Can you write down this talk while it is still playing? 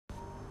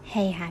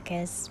Hey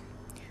hackers,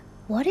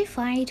 what if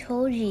I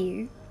told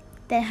you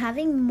that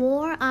having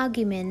more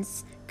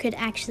arguments could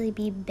actually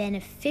be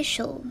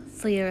beneficial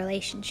for your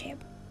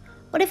relationship?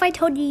 What if I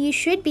told you you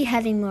should be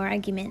having more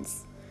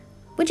arguments?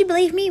 Would you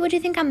believe me? Would you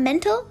think I'm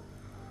mental?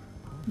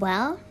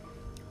 Well,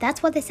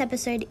 that's what this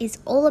episode is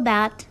all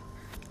about.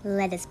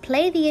 Let us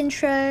play the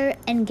intro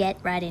and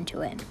get right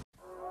into it.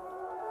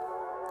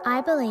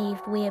 I believe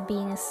we are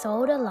being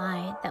sold a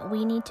lie that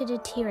we need to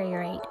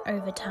deteriorate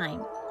over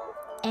time.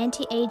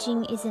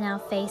 Anti-aging is in our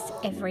face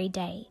every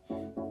day.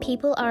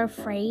 People are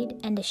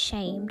afraid and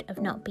ashamed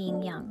of not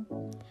being young.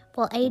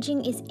 While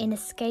aging is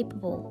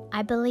inescapable,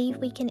 I believe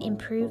we can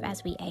improve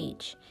as we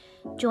age.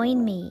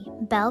 Join me,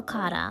 Belle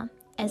Carter,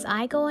 as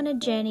I go on a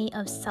journey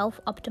of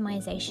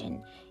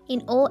self-optimization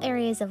in all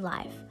areas of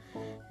life: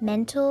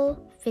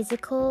 mental,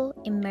 physical,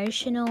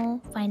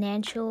 emotional,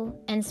 financial,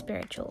 and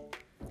spiritual.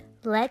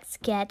 Let's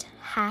get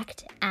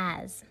hacked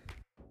as.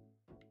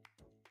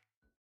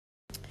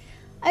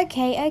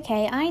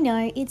 Okay, I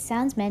know it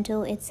sounds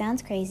mental, it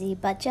sounds crazy,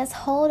 but just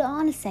hold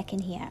on a second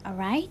here,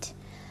 alright?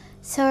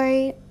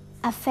 So,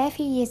 a fair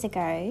few years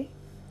ago,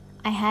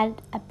 I had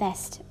a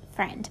best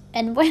friend,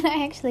 and when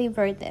I actually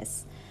wrote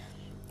this,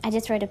 I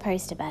just wrote a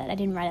post about it. I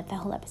didn't write up the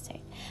whole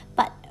episode.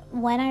 But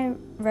when I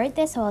wrote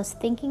this, or I was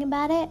thinking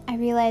about it, I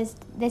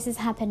realized this has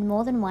happened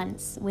more than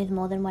once with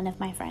more than one of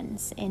my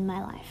friends in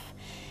my life.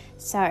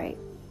 So,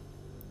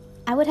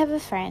 I would have a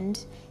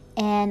friend,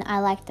 and I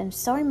liked them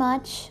so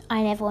much.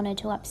 I never wanted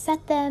to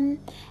upset them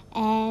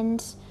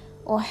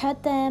or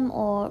hurt them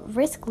or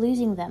risk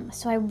losing them.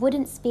 So I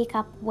wouldn't speak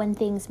up when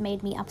things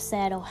made me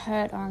upset or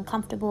hurt or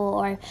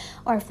uncomfortable,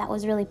 or if that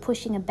was really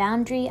pushing a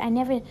boundary. I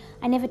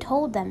never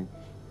told them.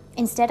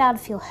 Instead, I'd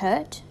feel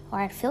hurt, or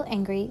I'd feel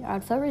angry, or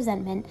I'd feel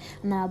resentment,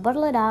 and then I'd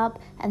bottle it up,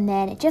 and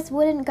then it just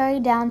wouldn't go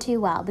down too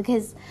well,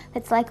 because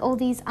it's like all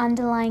these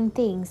underlying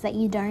things that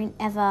you don't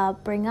ever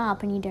bring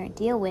up and you don't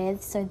deal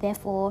with. So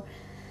therefore,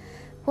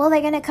 well,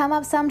 they're going to come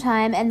up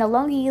sometime, and the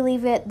longer you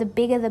leave it, the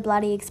bigger the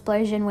bloody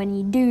explosion when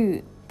you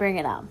do bring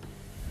it up.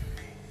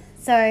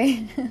 So,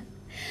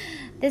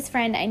 this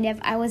friend,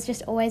 I was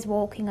just always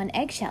walking on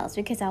eggshells,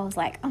 because I was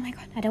like, oh my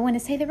God, I don't want to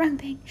say the wrong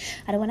thing.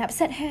 I don't want to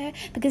upset her,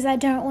 because I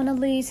don't want to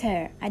lose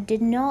her. I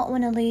did not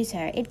want to lose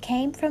her. It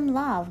came from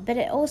love, but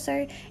it was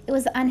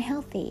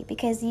unhealthy,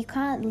 because you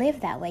can't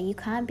live that way. You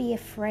can't be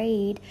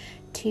afraid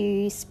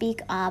to speak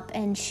up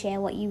and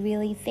share what you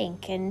really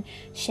think and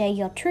share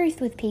your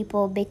truth with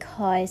people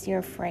because you're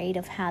afraid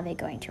of how they're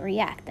going to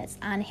react. That's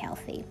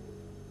unhealthy.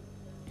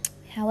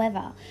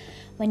 However,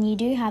 when you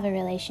do have a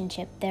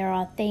relationship, there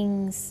are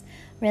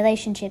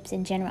relationships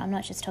in general, I'm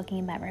not just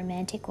talking about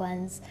romantic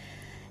ones,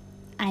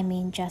 I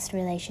mean just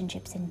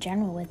relationships in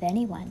general with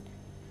anyone.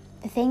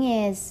 The thing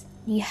is,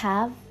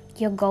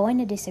 you're going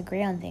to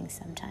disagree on things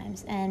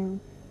sometimes,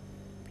 and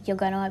you're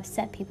going to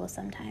upset people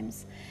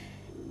sometimes,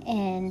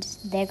 and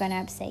they're going to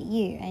upset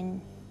you,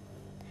 and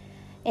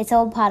it's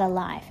all part of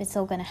life. It's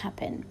all going to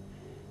happen.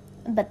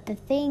 But the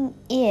thing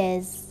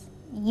is,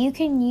 you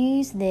can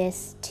use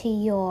this to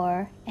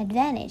your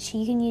advantage.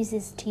 You can use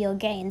this to your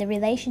gain, the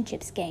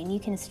relationship's gain. You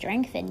can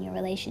strengthen your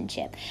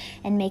relationship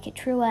and make it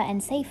truer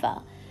and safer.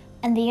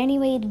 And the only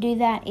way to do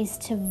that is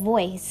to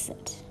voice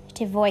it.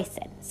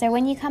 So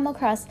when you come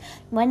across,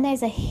 when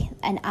there's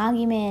an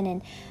argument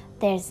and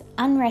there's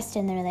unrest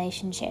in the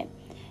relationship,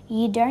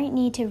 you don't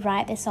need to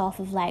write this off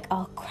of like,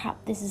 oh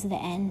crap, this is the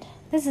end.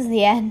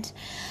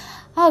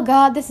 Oh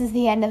God, this is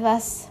the end of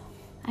us.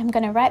 I'm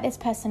going to write this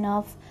person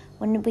off.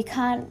 When we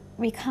can't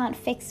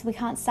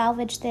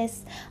salvage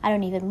this. I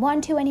don't even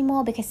want to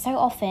anymore, because so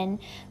often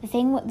the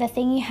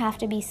thing you have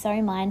to be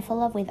so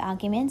mindful of with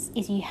arguments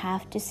is you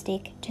have to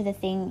stick to the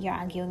thing you're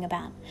arguing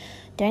about.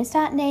 Don't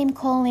start name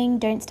calling.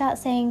 Don't start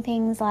saying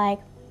things like,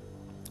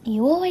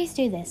 you always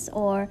do this,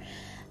 or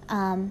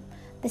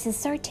this is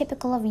so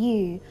typical of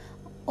you,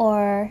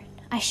 or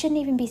I shouldn't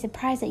even be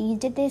surprised that you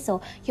did this,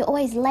 or you're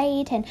always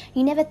late and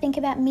you never think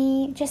about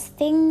me. Just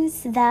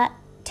things that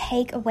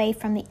take away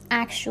from the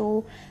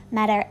actual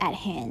matter at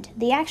hand.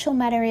 The actual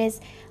matter is,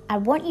 I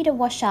want you to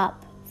wash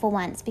up for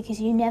once, because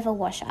you never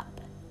wash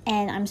up,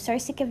 and I'm so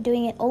sick of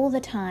doing it all the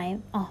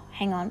time. Oh,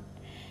 hang on.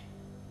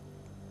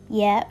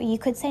 Yeah, you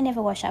could say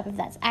never wash up if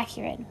that's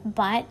accurate,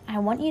 but I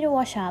want you to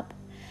wash up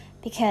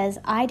because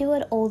I do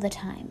it all the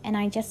time, and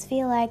I just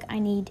feel like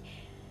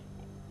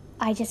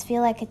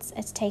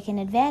it's taken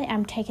advantage.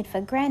 I'm taken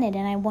for granted,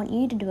 and I want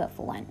you to do it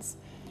for once.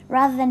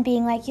 Rather than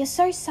being like, you're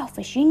so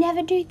selfish, you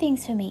never do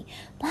things for me,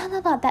 blah,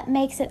 blah, blah. That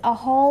makes it a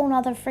whole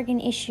nother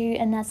friggin' issue,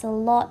 and that's a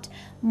lot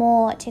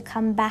more to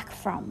come back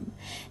from.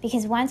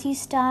 Because once you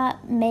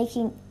start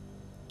making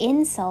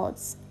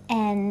insults,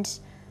 and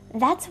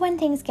that's when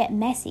things get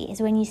messy,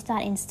 is when you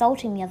start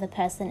insulting the other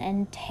person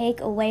and take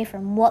away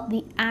from what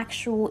the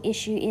actual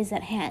issue is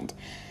at hand.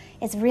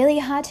 It's really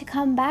hard to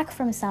come back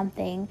from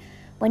something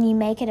when you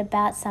make it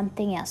about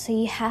something else. So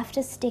you have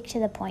to stick to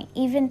the point.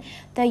 Even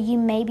though you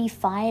may be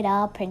fired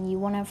up and you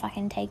want to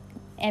fucking take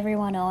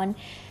everyone on,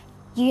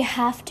 you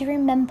have to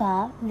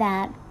remember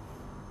that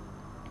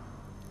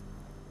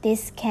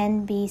This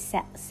can be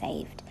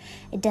saved.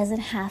 It doesn't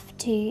have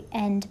to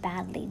end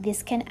badly.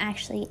 This can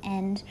actually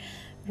end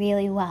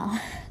really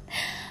well.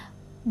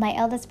 My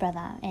eldest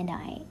brother and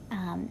I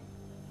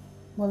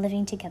were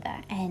living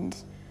together, and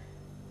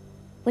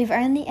we've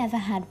only ever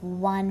had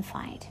one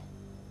fight.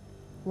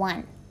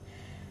 One.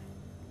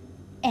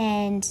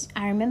 And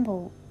I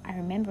remember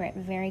it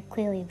very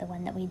clearly, the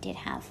one that we did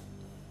have.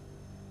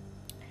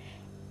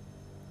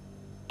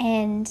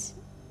 And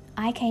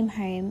I came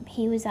home.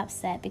 He was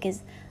upset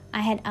because I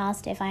had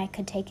asked if I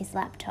could take his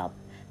laptop.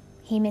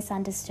 He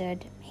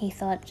misunderstood. He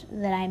thought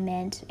that I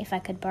meant if I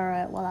could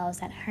borrow it while I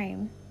was at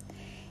home.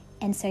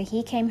 And so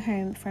he came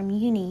home from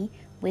uni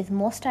with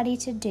more study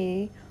to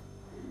do,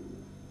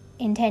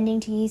 intending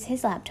to use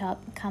his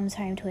laptop, comes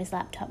home to his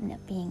laptop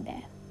not being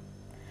there.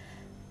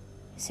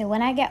 So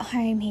when I get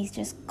home, he's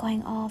just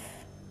going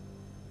off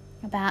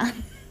about,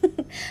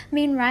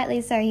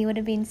 rightly so. He would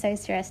have been so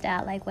stressed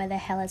out, like, where the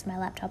hell is my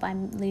laptop?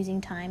 I'm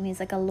losing time. He's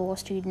like a law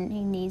student.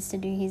 He needs to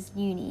do his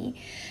uni.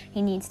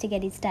 He needs to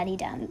get his study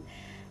done.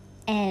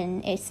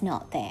 And it's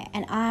not there.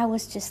 And I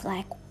was just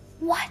like,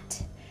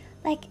 what?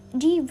 Like,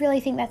 do you really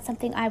think that's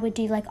something I would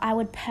do? Like, I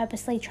would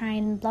purposely try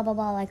and blah, blah,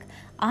 blah. Like,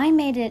 I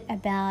made it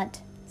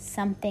about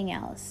something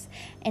else.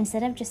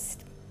 Instead of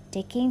just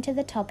sticking to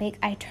the topic,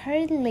 I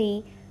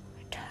totally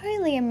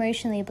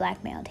emotionally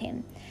blackmailed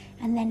him.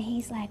 And then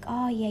he's like,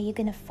 oh yeah, you're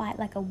gonna fight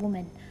like a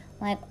woman.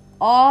 Like,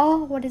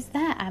 oh, what is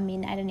that? I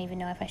don't even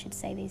know if I should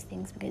say these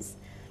things because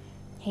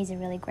he's a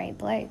really great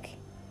bloke.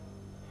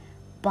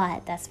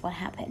 But that's what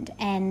happened.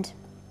 And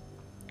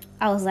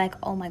I was like,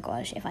 oh my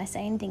gosh, if I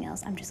say anything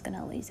else, I'm just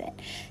gonna lose it.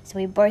 So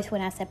we both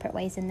went our separate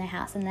ways in the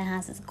house, and the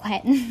house is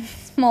quite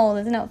small.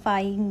 There's not far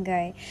you can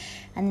go.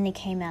 And then he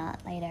came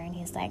out later and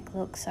he's like,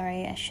 look,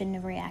 sorry, I shouldn't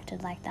have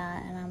reacted like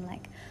that. And I'm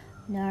like,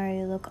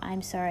 no, look,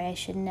 I'm sorry. I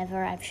should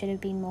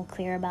have been more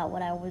clear about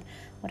what I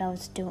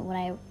was doing, what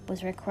I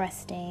was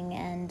requesting,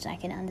 and I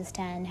can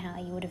understand how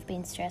you would have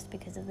been stressed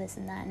because of this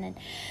and that.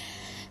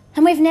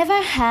 And we've never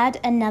had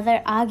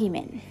another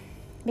argument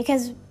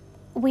because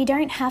we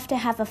don't have to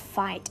have a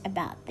fight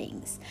about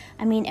things.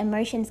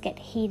 Emotions get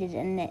heated,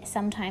 and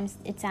sometimes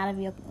it's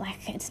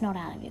it's not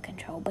out of your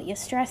control, but you're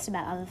stressed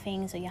about other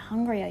things, or you're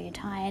hungry, or you're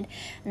tired,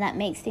 and that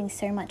makes things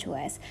so much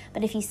worse.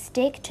 But if you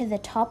stick to the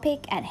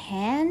topic at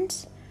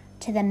hand,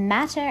 to the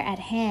matter at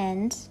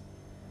hand,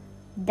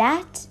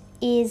 that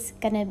is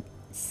gonna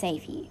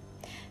save you.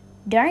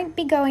 Don't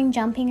be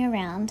jumping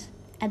around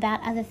about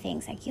other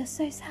things, like, you're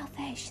so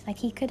selfish. Like,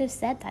 he could have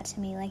said that to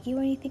me, like, you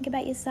only think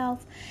about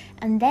yourself.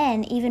 And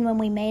then even when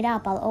we made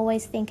up, I'll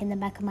always think in the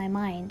back of my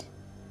mind,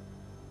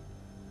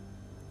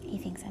 he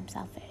thinks I'm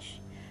selfish,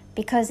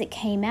 because it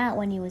came out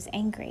when he was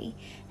angry,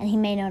 and he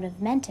may not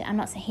have meant it. I'm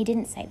not saying he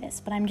didn't say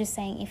this, but I'm just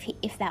saying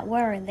if that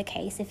were the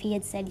case, if he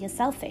had said you're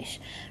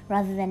selfish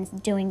rather than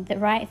doing the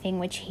right thing,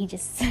 which he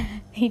just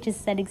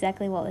said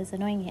exactly what was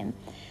annoying him.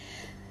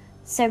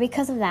 So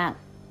because of that,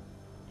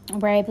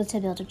 we're able to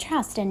build a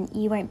trust, and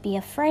you won't be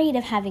afraid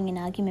of having an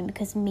argument,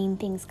 because mean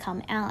things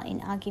come out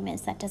in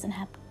arguments. That doesn't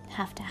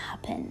have to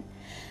happen.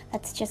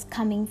 That's just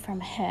coming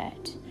from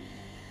hurt.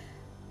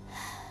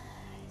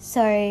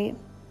 So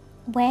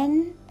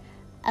when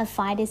a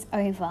fight is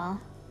over, I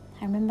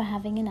remember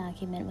having an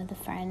argument with a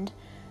friend,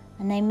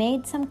 and they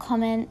made some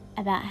comment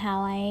about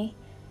how I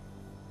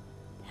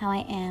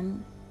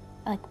am,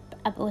 like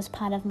it was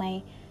part of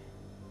my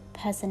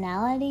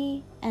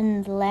personality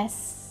and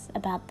less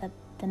about the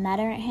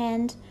matter at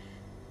hand.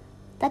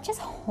 That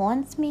just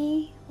haunts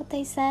me, what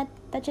they said.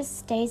 That just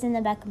stays in the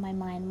back of my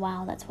mind.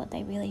 Wow, that's what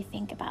they really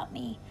think about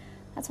me.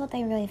 That's what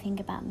they really think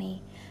about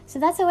me. So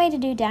that's a way to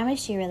do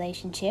damage to your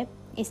relationship,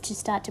 is to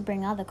start to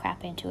bring other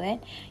crap into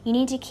it. You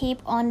need to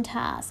keep on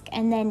task.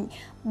 And then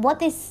what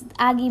this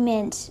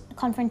argument,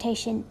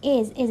 confrontation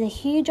is a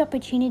huge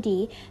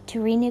opportunity to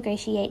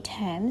renegotiate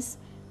terms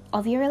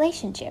of your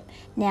relationship.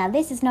 Now,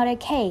 this is not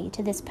okay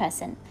to this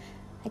person.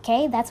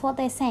 Okay, that's what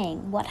they're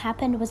saying. What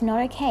happened was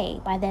not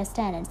okay by their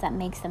standards. That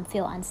makes them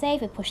feel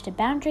unsafe. It pushed a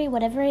boundary,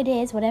 whatever it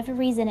is, whatever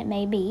reason it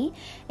may be,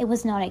 it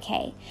was not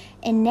okay.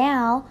 And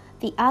now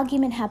the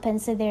argument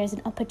happens, so there is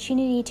an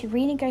opportunity to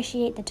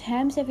renegotiate the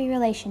terms of your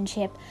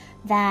relationship,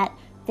 that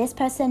this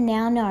person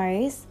now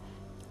knows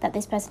that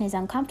this person is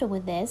uncomfortable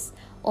with this,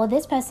 or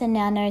this person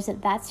now knows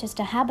that that's just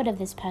a habit of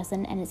this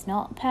person and it's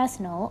not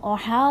personal, or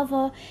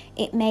however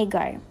it may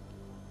go.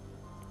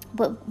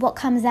 But what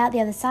comes out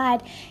the other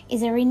side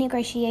is a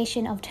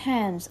renegotiation of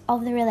terms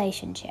of the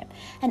relationship,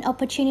 an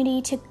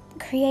opportunity to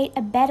create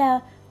a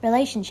better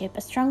relationship,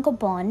 a stronger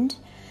bond,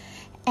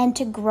 and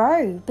to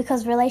grow,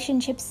 because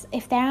relationships,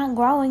 if they aren't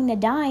growing, they're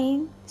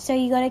dying. So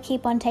you got to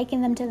keep on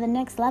taking them to the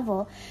next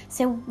level.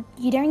 So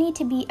you don't need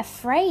to be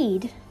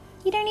afraid.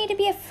 You don't need to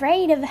be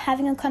afraid of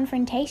having a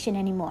confrontation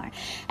anymore.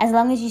 As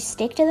long as you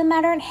stick to the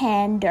matter at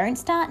hand, don't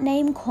start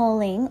name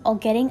calling or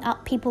getting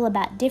up people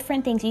about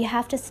different things. You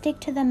have to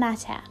stick to the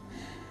matter.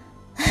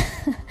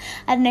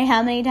 I don't know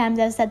how many times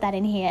I've said that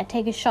in here.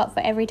 Take a shot for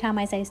every time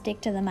I say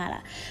stick to the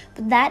matter.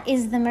 But that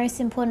is the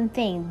most important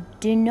thing.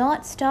 Do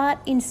not start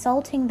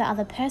insulting the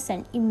other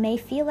person. You may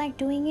feel like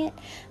doing it,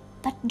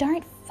 but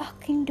don't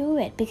fucking do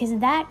it, because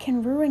that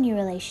can ruin your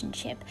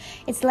relationship.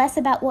 It's less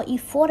about what you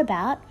fought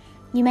about.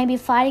 You may be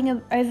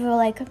fighting over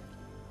like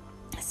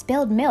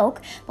spilled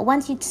milk, but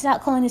once you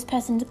start calling this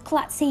person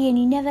klutzy and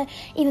you never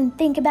even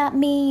think about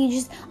me, you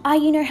just,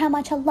 you know how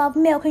much I love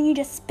milk, and you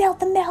just spilled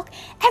the milk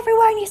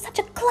everywhere, and you're such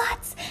a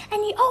klutz,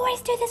 and you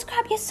always do this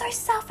crap, you're so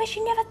selfish,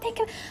 you never think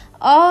of,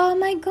 oh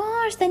my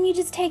gosh, then you're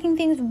just taking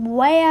things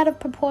way out of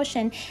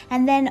proportion.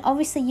 And then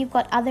obviously you've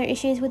got other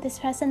issues with this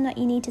person that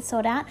you need to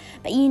sort out,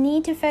 but you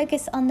need to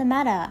focus on the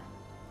matter.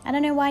 I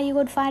don't know why you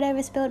would fight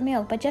over spilled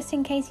milk, but just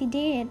in case you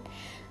did,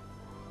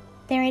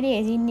 there it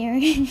is.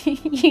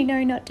 You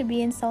know not to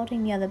be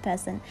insulting the other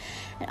person.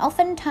 And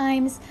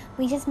oftentimes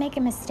we just make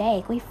a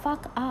mistake. We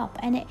fuck up,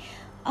 and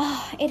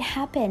it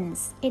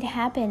happens. It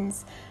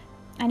happens.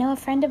 I know a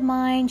friend of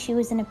mine, she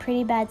was in a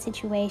pretty bad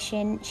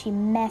situation. She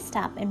messed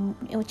up, and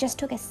it just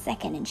took a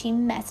second, and she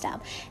messed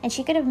up. And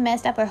she could have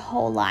messed up her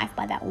whole life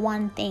by that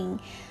one thing.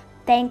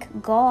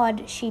 Thank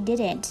God she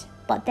didn't.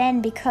 But then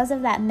because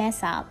of that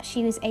mess up,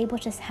 she was able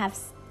to have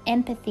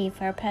empathy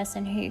for a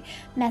person who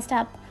messed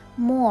up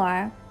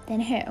more than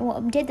her,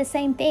 did the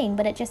same thing,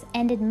 but it just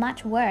ended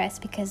much worse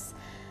because,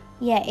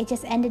 it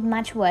just ended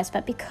much worse.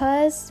 But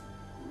because,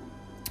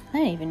 I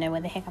don't even know where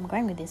the heck I'm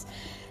going with this,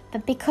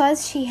 but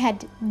because she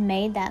had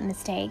made that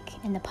mistake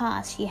in the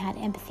past, she had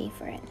empathy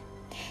for it.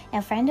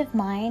 A friend of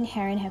mine,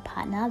 her and her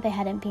partner, they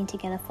hadn't been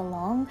together for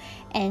long,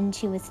 and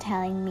she was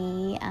telling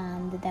me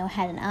that they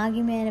had an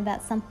argument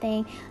about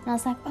something, and I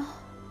was like,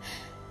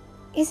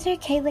 is it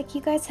okay, like, you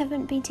guys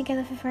haven't been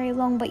together for very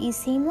long, but you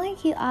seem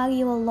like you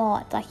argue a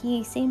lot, like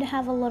you seem to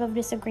have a lot of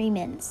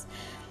disagreements.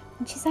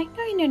 And she's like,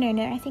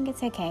 no, I think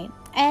it's okay.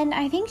 And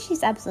I think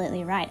she's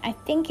absolutely right. I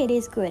think it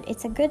is good.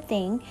 It's a good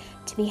thing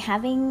to be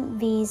having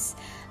these,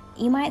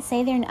 you might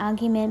say they're an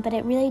argument, but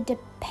it really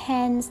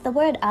depends. The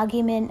word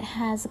argument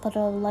has got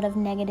a lot of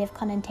negative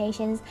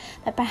connotations,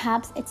 but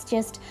perhaps it's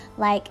just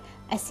like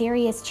a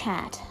serious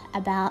chat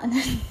about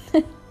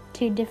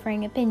two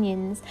differing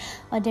opinions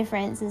or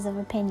differences of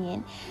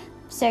opinion.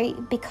 So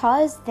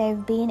because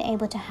they've been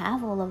able to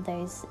have all of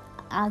those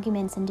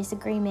arguments and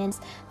disagreements,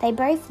 they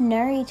both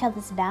know each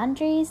other's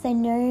boundaries. They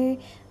know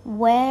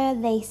where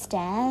they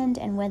stand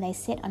and where they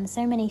sit on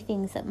so many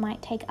things that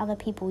might take other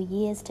people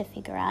years to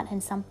figure out,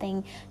 and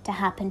something to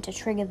happen to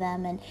trigger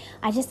them. And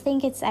I just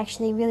think it's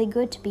actually really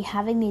good to be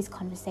having these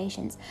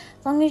conversations,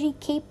 as long as you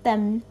keep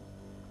them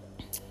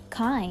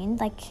kind.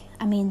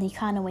 You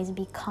can't always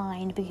be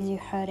kind because you're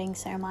hurting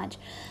so much,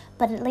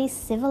 but at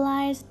least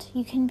civilized.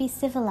 You can be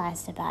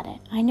civilized about it.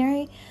 I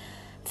know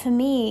for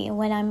me,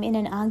 when I'm in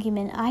an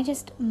argument, I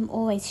just am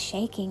always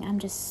shaking. I'm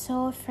just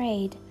so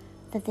afraid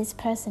that this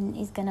person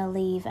is going to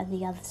leave at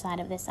the other side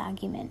of this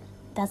argument.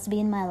 That's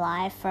been my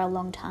life for a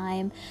long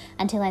time,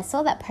 until I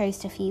saw that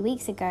post a few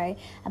weeks ago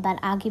about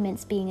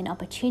arguments being an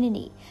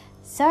opportunity.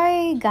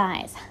 So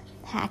guys,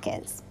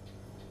 hackers,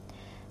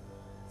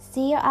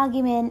 see your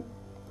argument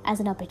as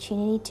an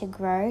opportunity to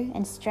grow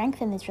and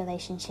strengthen this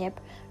relationship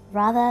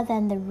rather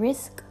than the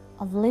risk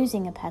of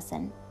losing a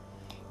person.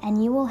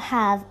 And you will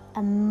have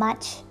a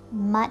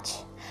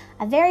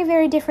very,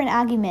 very different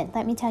argument.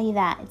 Let me tell you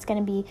that. It's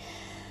going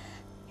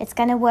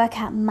to work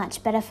out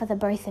much better for the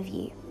both of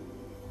you.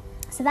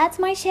 So that's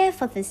my share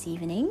for this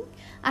evening.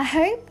 I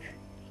hope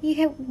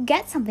you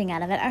get something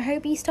out of it. I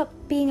hope you stop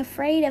being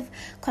afraid of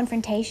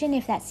confrontation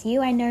if that's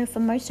you. I know for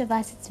most of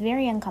us it's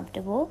very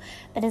uncomfortable,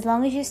 but as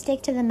long as you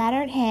stick to the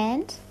matter at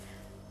hand,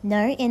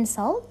 no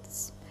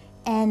insults,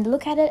 and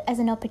look at it as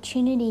an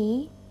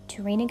opportunity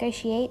to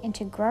renegotiate and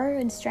to grow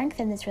and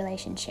strengthen this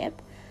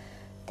relationship,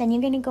 then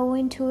you're going to go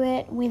into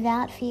it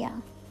without fear.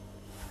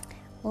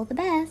 All the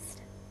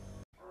best.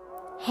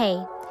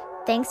 Hey,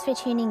 thanks for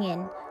tuning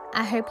in.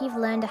 I hope you've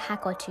learned a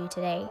hack or two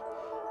today.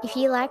 If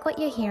you like what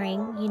you're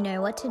hearing, you know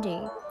what to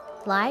do.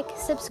 Like,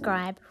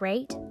 subscribe,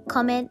 rate,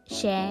 comment,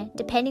 share,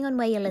 depending on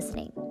where you're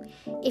listening.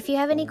 If you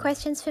have any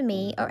questions for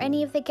me or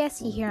any of the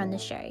guests you hear on the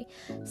show,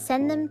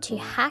 send them to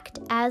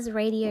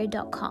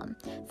hackedasradio.com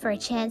for a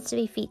chance to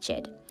be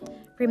featured.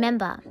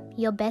 Remember,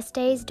 your best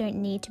days don't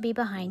need to be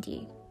behind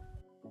you.